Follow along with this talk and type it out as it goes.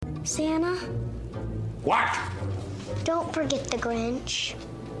Santa? What? Don't forget the Grinch.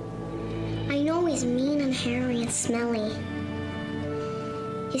 I know he's mean and hairy and smelly.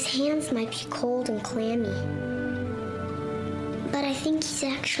 His hands might be cold and clammy. But I think he's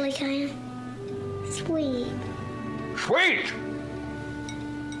actually kind of sweet. Sweet?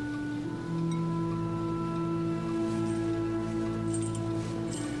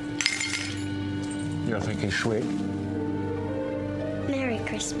 You don't think he's sweet? Merry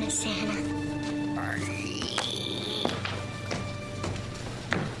Christmas, Santa.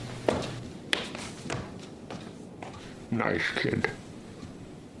 Nice kid.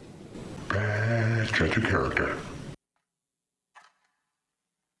 Bad judge of character.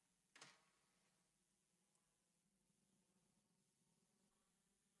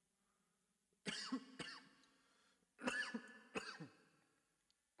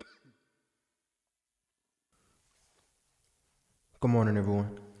 Good morning,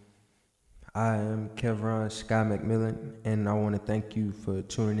 everyone. I am Kevron Sky McMillan, and I want to thank you for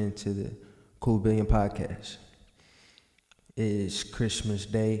tuning into the Cool Billion Podcast. It is Christmas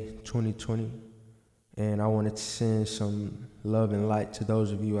Day 2020, and I wanted to send some love and light to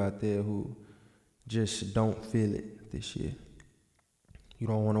those of you out there who just don't feel it this year. You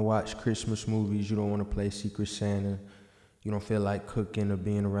don't want to watch Christmas movies, you don't want to play Secret Santa, you don't feel like cooking or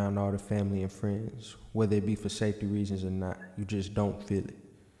being around all the family and friends, whether it be for safety reasons or not. You just don't feel it.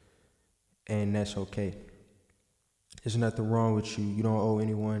 And that's okay. There's nothing wrong with you. You don't owe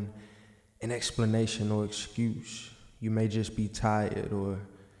anyone an explanation or excuse. You may just be tired or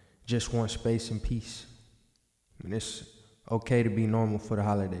just want space and peace. And it's okay to be normal for the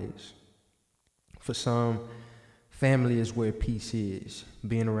holidays. For some, family is where peace is.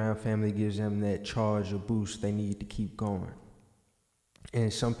 Being around family gives them that charge or boost they need to keep going.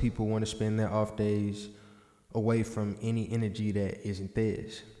 And some people want to spend their off days away from any energy that isn't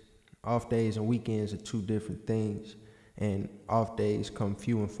theirs. Off days and weekends are two different things, and off days come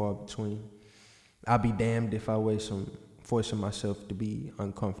few and far between. I'll be damned if I waste some forcing myself to be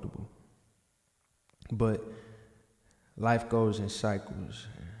uncomfortable. But life goes in cycles.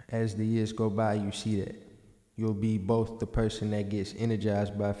 As the years go by, you see that. You'll be both the person that gets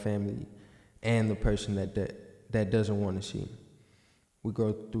energized by family and the person that doesn't want to see them. We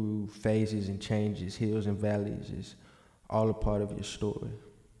go through phases and changes, hills and valleys. It's all a part of your story.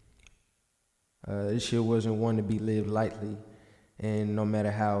 This year wasn't one to be lived lightly, and no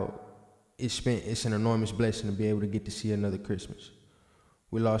matter how it's spent, it's an enormous blessing to be able to get to see another Christmas.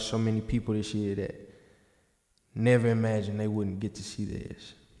 We lost so many people this year that never imagined they wouldn't get to see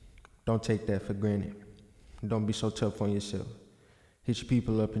theirs. Don't take that for granted. Don't be so tough on yourself. Hit your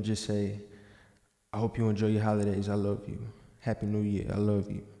people up and just say, I hope you enjoy your holidays. I love you. Happy New Year. I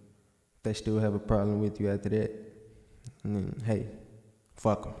love you. If they still have a problem with you after that, then hey,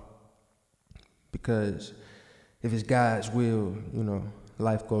 fuck them. Because if it's God's will,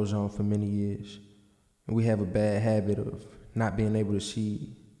 life goes on for many years. And we have a bad habit of not being able to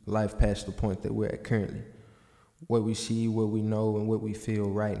see life past the point that we're at currently. What we see, what we know, and what we feel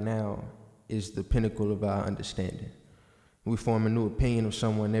right now is the pinnacle of our understanding. We form a new opinion of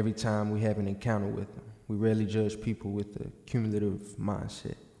someone every time we have an encounter with them. We rarely judge people with a cumulative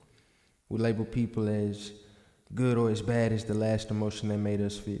mindset. We label people as good or as bad as the last emotion they made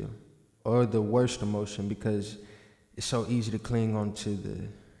us feel, or the worst emotion, because it's so easy to cling on to the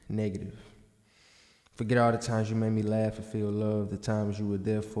negative. Forget all the times you made me laugh and feel love, the times you were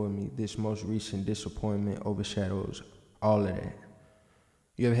there for me. This most recent disappointment overshadows all of that.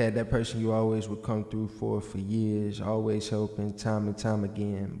 You ever had that person you always would come through for years, always helping time and time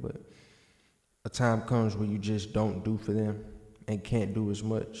again, but a time comes where you just don't do for them and can't do as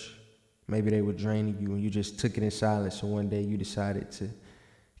much. Maybe they were draining you and you just took it in silence, and one day you decided to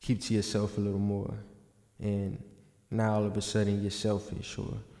keep to yourself a little more, and now all of a sudden you're selfish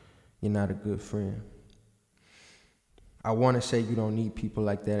or you're not a good friend. I want to say you don't need people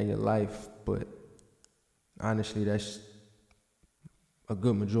like that in your life, but honestly, that's a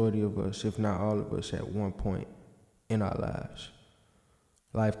good majority of us, if not all of us, at one point in our lives.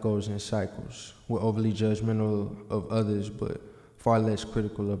 Life goes in cycles. We're overly judgmental of others, but far less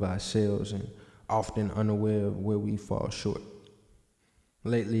critical of ourselves, and often unaware of where we fall short.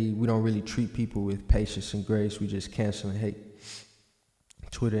 Lately, we don't really treat people with patience and grace. We just cancel and hate.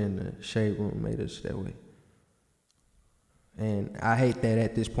 Twitter and the shade room made us that way. And I hate that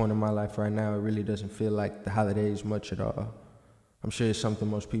at this point in my life right now, it really doesn't feel like the holidays much at all. I'm sure it's something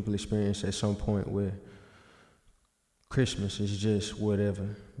most people experience at some point, where Christmas is just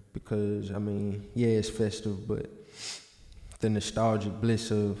whatever. Because, yeah, it's festive, but the nostalgic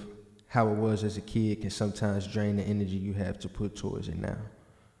bliss of how it was as a kid can sometimes drain the energy you have to put towards it now.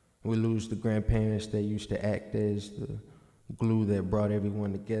 We lose the grandparents that used to act as the glue that brought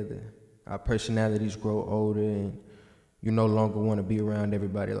everyone together. Our personalities grow older and you no longer want to be around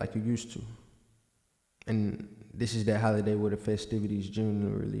everybody like you used to. And this is that holiday where the festivities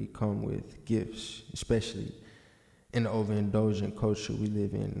generally come with gifts, especially in the overindulgent culture we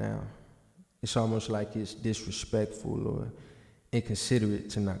live in now. It's almost like it's disrespectful or inconsiderate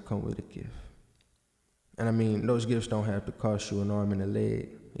to not come with a gift. And I mean, those gifts don't have to cost you an arm and a leg.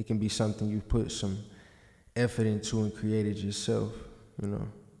 It can be something you put some effort into and created yourself, you know.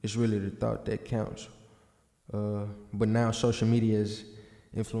 It's really the thought that counts. But now social media has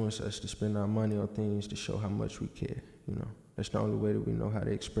influenced us to spend our money on things to show how much we care, you know. That's the only way that we know how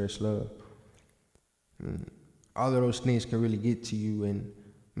to express love. And all of those things can really get to you and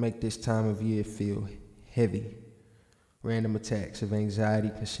make this time of year feel heavy. Random attacks of anxiety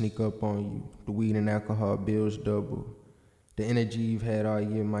can sneak up on you. The weed and alcohol bills double. The energy you've had all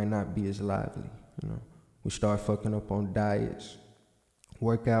year might not be as lively, you know. We start fucking up on diets,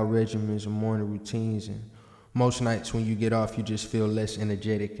 workout regimens, and morning routines, and most nights when you get off, you just feel less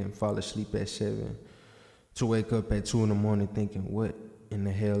energetic and fall asleep at 7 to wake up at 2 in the morning thinking, what in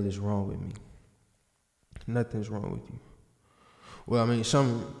the hell is wrong with me? Nothing's wrong with you. Well, I mean,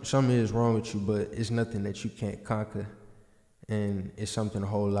 some is wrong with you, but it's nothing that you can't conquer, and it's something a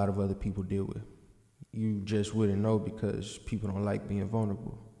whole lot of other people deal with. You just wouldn't know because people don't like being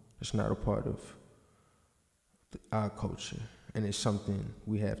vulnerable. It's not a part of our culture, and it's something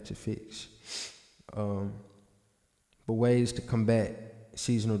we have to fix. But ways to combat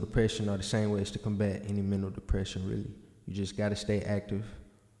seasonal depression are the same ways to combat any mental depression, really. You just gotta stay active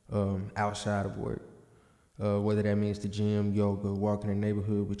outside of work. Whether that means the gym, yoga, walking in the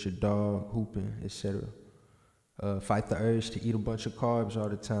neighborhood with your dog, hooping, etc. Fight the urge to eat a bunch of carbs all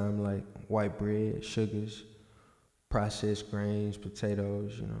the time, like white bread, sugars, processed grains,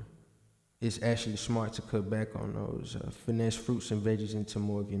 potatoes, you know. It's actually smart to cut back on those. Finesse fruits and veggies into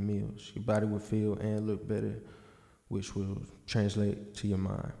more of your meals. Your body will feel and look better, which will translate to your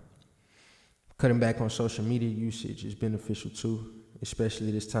mind. Cutting back on social media usage is beneficial too,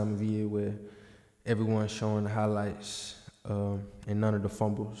 especially this time of year where everyone's showing the highlights and none of the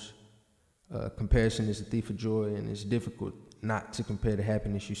fumbles. Comparison is a thief of joy, and it's difficult not to compare the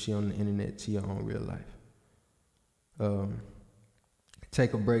happiness you see on the internet to your own real life.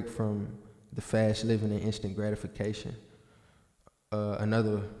 Take a break from the fast living and instant gratification.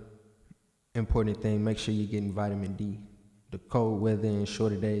 Another important thing, make sure you're getting vitamin D. The cold weather and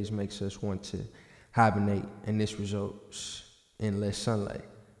shorter days makes us want to hibernate, and this results in less sunlight.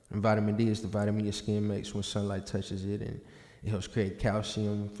 And vitamin D is the vitamin your skin makes when sunlight touches it, and it helps create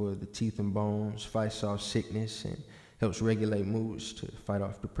calcium for the teeth and bones, fights off sickness, and helps regulate moods to fight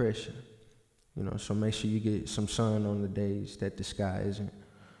off depression. You know, so make sure you get some sun on the days that the sky isn't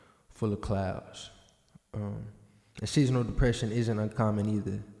full of clouds. And seasonal depression isn't uncommon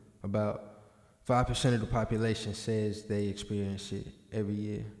either. About 5% of the population says they experience it every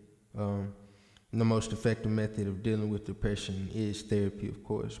year. The most effective method of dealing with depression is therapy, of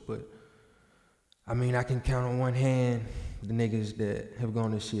course, but I mean, I can count on one hand the niggas that have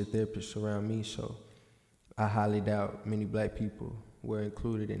gone to see a therapist around me, so I highly doubt many black people were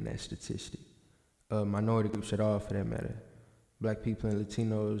included in that statistic. Minority groups at all, for that matter. Black people and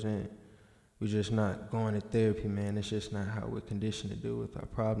Latinos, and we're just not going to therapy, man. It's just not how we're conditioned to deal with our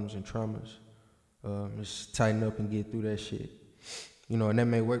problems and traumas. Just tighten up and get through that shit. You know, and that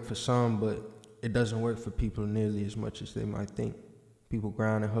may work for some, but it doesn't work for people nearly as much as they might think. People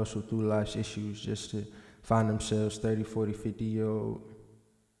grind and hustle through life's issues just to find themselves 30, 40, 50-year-old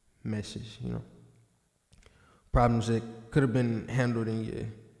messes, you know. Problems that could have been handled in your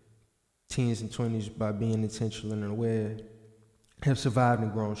teens and 20s by being intentional and aware have survived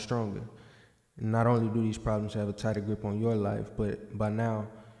and grown stronger. And not only do these problems have a tighter grip on your life, but by now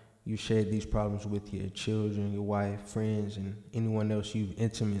you shared these problems with your children, your wife, friends, and anyone else you've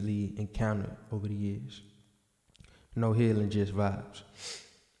intimately encountered over the years. No healing, just vibes.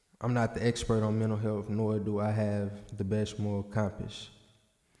 I'm not the expert on mental health, nor do I have the best moral compass.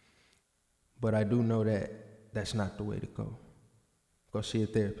 But I do know that that's not the way to go. Go see a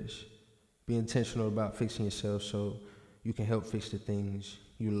therapist. Be intentional about fixing yourself so you can help fix the things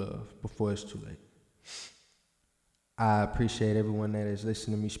you love before it's too late. I appreciate everyone that has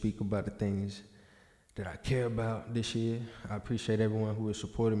listened to me speak about the things that I care about this year. I appreciate everyone who has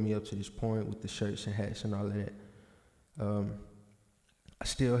supported me up to this point with the shirts and hats and all of that. I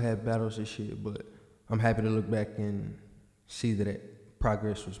still have battles this year, but I'm happy to look back and see that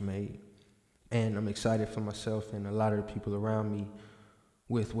progress was made. And I'm excited for myself and a lot of the people around me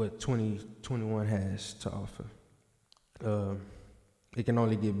with what 2021 has to offer. It can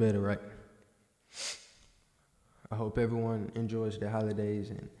only get better, right? I hope everyone enjoys their holidays,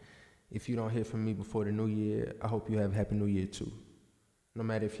 and if you don't hear from me before the new year, I hope you have a happy new year too. No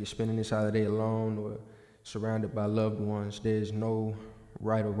matter if you're spending this holiday alone or surrounded by loved ones, there's no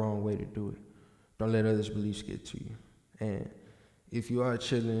right or wrong way to do it. Don't let others' beliefs get to you. And if you are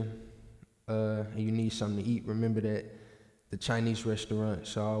chilling and you need something to eat, remember that the Chinese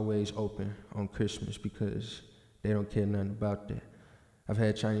restaurants are always open on Christmas because they don't care nothing about that. I've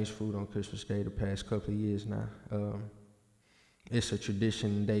had Chinese food on Christmas Day the past couple of years now. It's a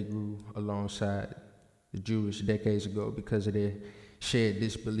tradition they grew alongside the Jewish decades ago because of their shared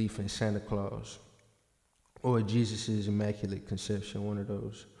disbelief in Santa Claus or Jesus' Immaculate Conception, one of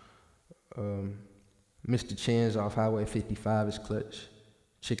those. Mr. Chen's off Highway 55 is clutch.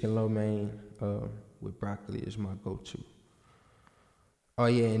 Chicken lo mein with broccoli is my go-to. Oh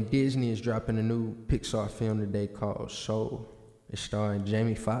yeah, and Disney is dropping a new Pixar film today called Soul. It's starring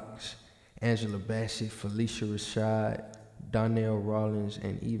Jamie Foxx, Angela Bassett, Felicia Rashad, Donnell Rawlings,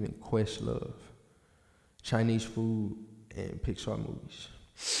 and even Questlove. Chinese food and Pixar movies.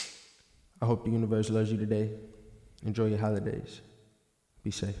 I hope the universe loves you today. Enjoy your holidays.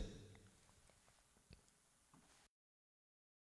 Be safe.